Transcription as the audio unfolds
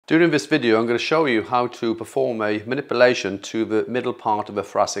During this video I'm going to show you how to perform a manipulation to the middle part of the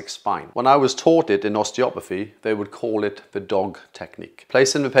thoracic spine. When I was taught it in osteopathy, they would call it the dog technique.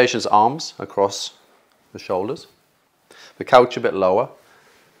 Placing the patient's arms across the shoulders, the couch a bit lower,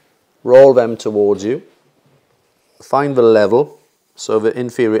 roll them towards you, find the level, so the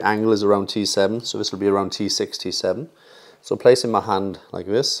inferior angle is around T7, so this will be around T6, T7. So placing my hand like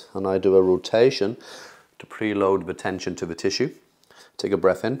this, and I do a rotation to preload the tension to the tissue. Take a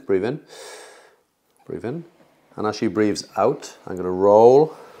breath in, breathe in, and as she breathes out, I'm going to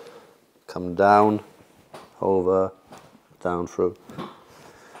roll, come down, over, down through.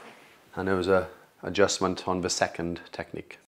 And there was an adjustment on the second technique.